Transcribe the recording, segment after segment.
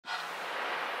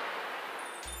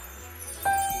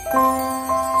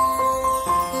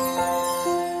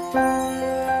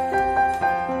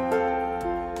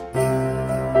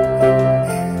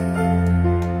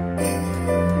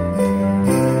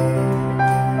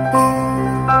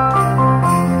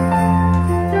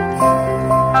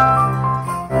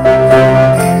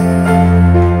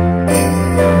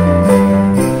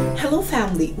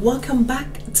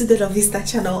to the Lovista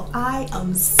channel. I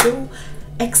am so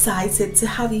excited to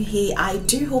have you here. I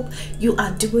do hope you are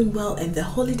doing well and the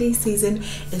holiday season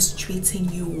is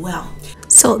treating you well.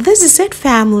 So this is it,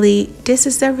 family. This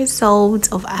is the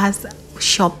result of us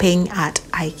shopping at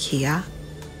IKEA.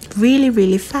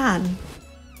 Really fun.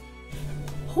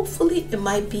 Hopefully it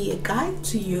might be a guide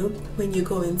to you when you're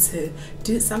going to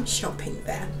do some shopping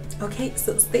there. Okay,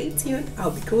 so stay tuned. I'll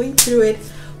be going through it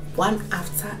one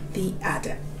after the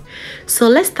other. So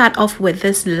let's start off with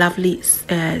this lovely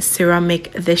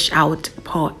ceramic dish out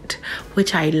pot,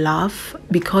 which I love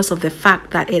because of the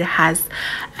fact that it has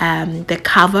the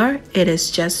cover. It is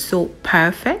just so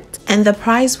perfect, and the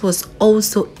price was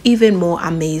also even more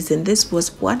amazing. This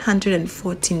was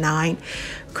 149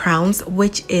 crowns,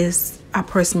 which is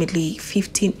approximately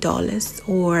 $15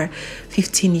 or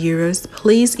 15 euros.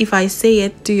 Please, if I say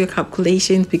it, do your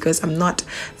calculations because I'm not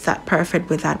that perfect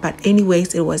with that. But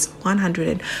anyways, it was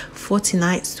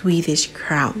 149 Swedish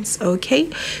crowns.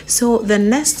 Okay, so the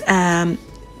next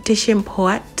dishing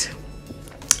pot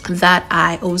that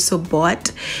I also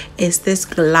bought is this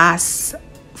glass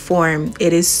form.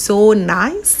 It is so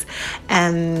nice,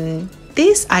 and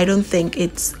this, I don't think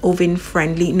it's oven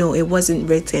friendly. No, it wasn't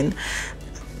written.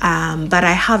 But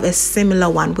I have a similar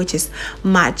one which is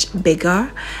much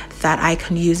bigger that I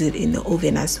can use it in the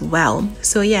oven as well.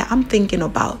 So yeah, I'm thinking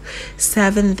about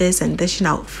serving this and dishing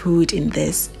out food in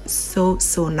this. So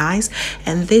nice.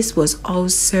 And this was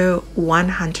also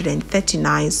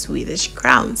 139 Swedish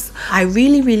crowns. I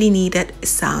really needed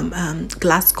some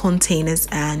glass containers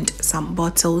and some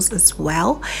bottles as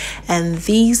well, and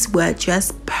these were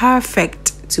just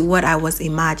perfect to what I was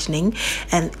imagining,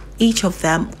 and each of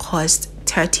them cost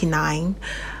 39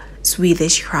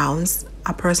 Swedish crowns,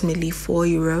 approximately 4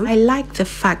 euros. I like the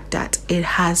fact that it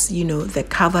has, you know, the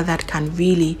cover that can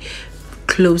really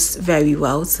close very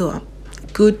well. So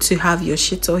good to have your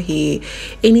shito here,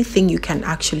 anything you can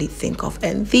actually think of.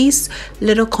 And these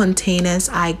little containers,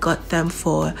 I got them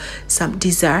for some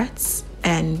desserts,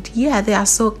 and yeah, they are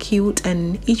so cute,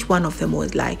 and each one of them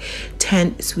was like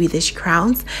 10 Swedish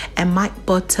crowns. And my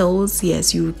bottles,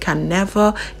 yes, you can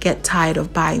never get tired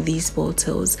of buying these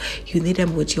bottles. You need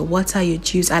them with your water, your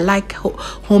juice. I like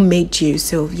homemade juice,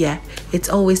 so yeah, it's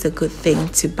always a good thing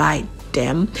to buy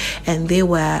them. And they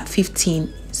were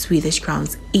 15 Swedish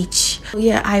crowns each.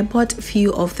 Yeah, I bought a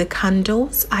few of the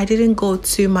candles. I didn't go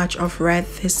too much of red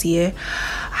this year.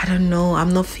 I don't know,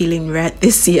 I'm not feeling red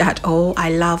this year at all.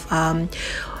 I love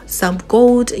some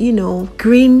gold, you know,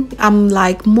 green. I'm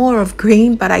like more of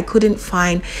green, but I couldn't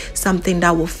find something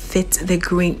that will fit the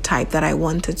green type that I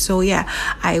wanted. So yeah,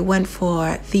 I went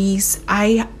for these.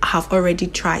 I have already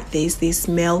tried these. They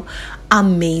smell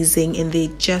amazing, and they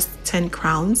just 10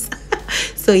 crowns.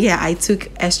 So yeah, I took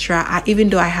extra. Even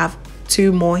though I have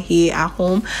 2 more here at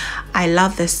home, I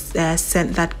love this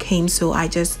scent that came, so I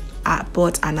just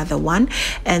bought another one.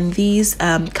 And these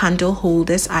candle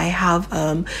holders, I have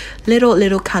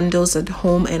little candles at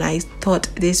home, and I thought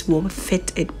this will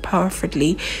fit it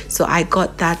perfectly, so I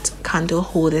got that candle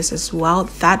holders as well.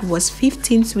 That was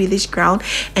 15 Swedish crown,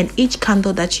 and each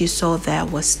candle that you saw there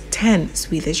was 10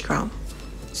 Swedish crown.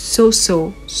 So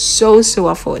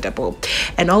affordable.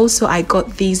 And also I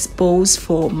got these bowls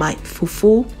for my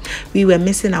fufu. We were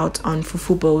missing out on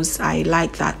fufu bowls. I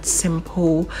like that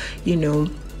simple, you know,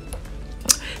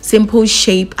 simple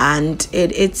shape, and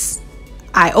it's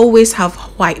I always have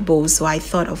white bowls, so I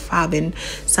thought of having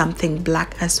something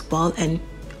black as well. And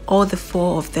all the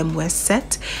 4 of them were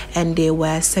set, and they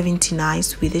were 79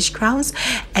 Swedish crowns.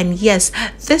 And yes,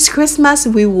 this Christmas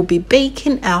we will be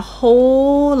baking a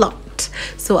whole lot.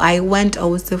 So I went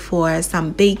also for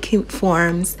some baking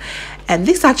forms, and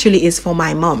this actually is for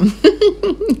my mom.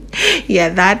 Yeah,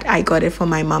 that I got it for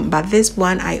my mom, but this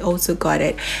one I also got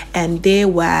it, and they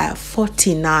were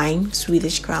 49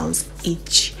 Swedish crowns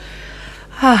each.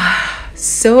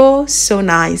 So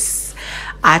nice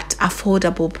at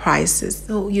affordable prices.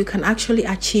 So you can actually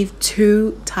achieve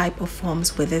 2 type of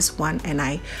forms with this one, and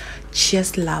I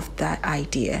just love that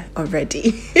idea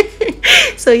already.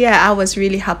 So yeah, I was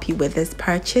really happy with this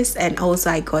purchase. And also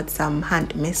I got some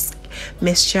hand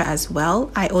mixture as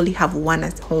well. I only have one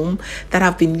at home that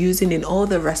I've been using in all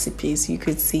the recipes. You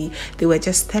could see they were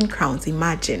just 10 crowns,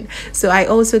 imagine. So I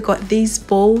also got these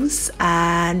bowls,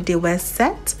 and they were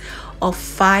set of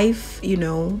 5, you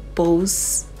know,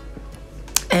 bowls,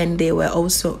 and they were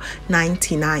also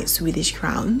 99 Swedish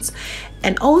crowns.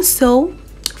 And also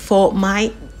for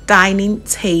my dining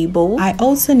table, I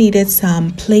also needed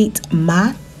some plate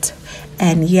mat,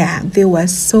 and yeah, they were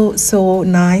so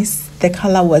nice. the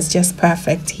color was just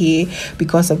perfect here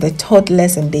because of the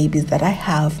toddlers and babies that I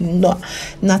have.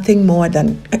 Nothing more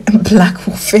than black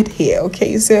will fit here.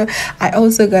 Okay, so I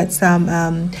also got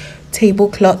some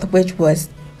tablecloth, which was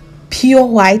pure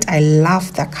white. I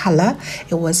love the color.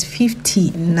 It was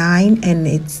 59 and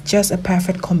it's just a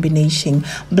perfect combination.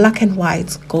 Black and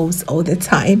white goes all the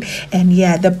time. And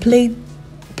yeah, the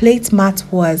plate mat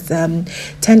was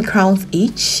 10 crowns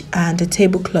each and the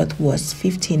tablecloth was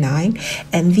 59.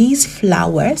 And these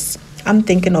flowers, I'm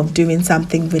thinking of doing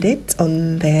something with it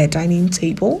on the dining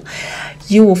table.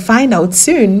 You will find out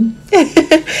soon.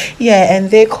 Yeah, and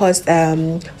they cost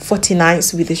 49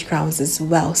 Swedish crowns as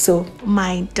well. So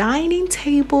my dining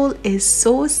table is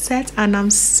so set and I'm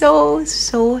so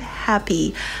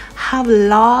happy. Have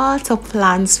lots of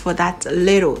plans for that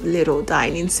little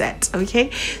dining set. Okay,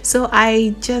 so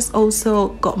I just also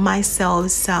got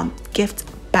myself some gift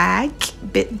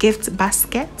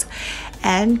basket.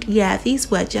 And yeah,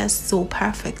 these were just so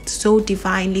perfect, so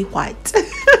divinely white.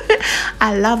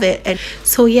 I love it. And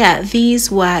so yeah,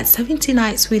 these were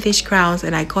 79 Swedish crowns,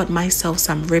 and I got myself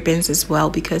some ribbons as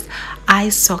well because I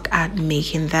suck at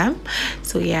making them.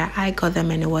 So yeah, I got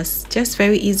them and it was just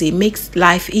very easy. It makes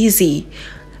life easy.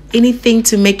 Anything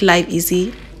to make life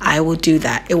easy, I will do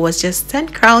that. It was just 10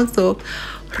 crowns, so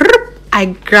I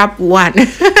grabbed one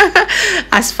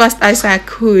as fast as I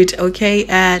could. Okay,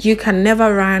 and you can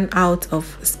never run out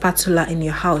of spatula in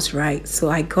your house, right? So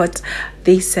I got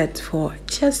this set for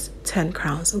just 10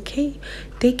 crowns. Okay,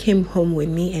 they came home with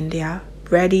me and they are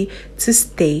ready to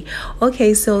stay.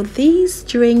 Okay, so these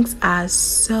drinks are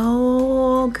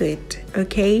so good,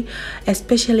 okay,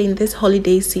 especially in this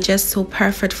holiday season, just so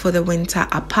perfect for the winter.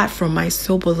 Apart from my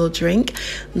Sobolo drink,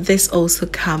 this also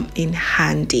come in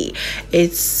handy.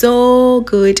 It's so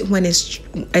good when it's,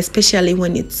 especially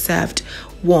when it's served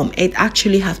warm. It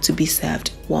actually have to be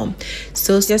served warm.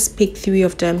 So just pick 3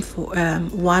 of them. For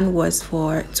one was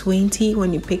for 20.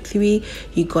 When you pick 3,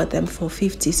 you got them for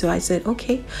 50. So I said,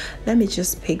 okay, let me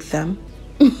just pick them.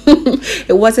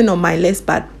 It wasn't on my list,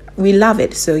 but we love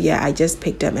it. So yeah, I just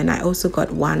picked them. And I also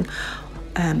got one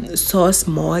sauce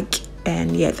mug,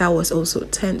 and yeah, that was also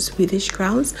 10 Swedish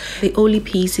crowns. The only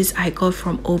pieces I got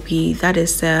from OB, that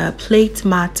is a plate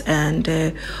mat and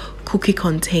a cookie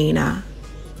container.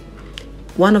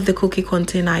 One of the cookie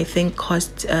container I think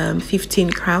cost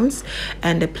 15 crowns,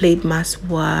 and the plate mats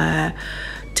were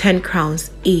 10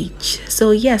 crowns each.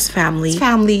 So yes,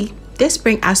 family, this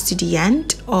brings us to the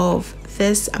end of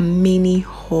this mini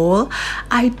haul.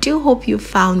 I do hope you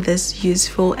found this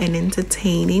useful and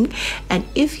entertaining, and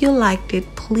if you liked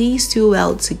it, please do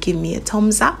well to give me a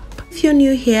thumbs up. If you're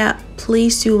new here,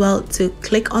 please do well to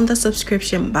click on the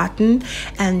subscription button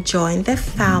and join the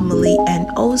family. And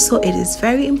also, it is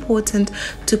very important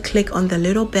to click on the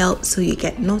little bell so you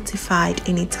get notified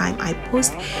anytime I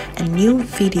post a new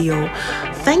video.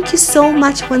 Thank you so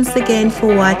much once again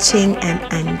for watching,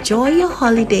 and enjoy your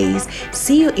holidays.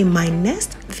 See you in my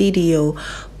next video.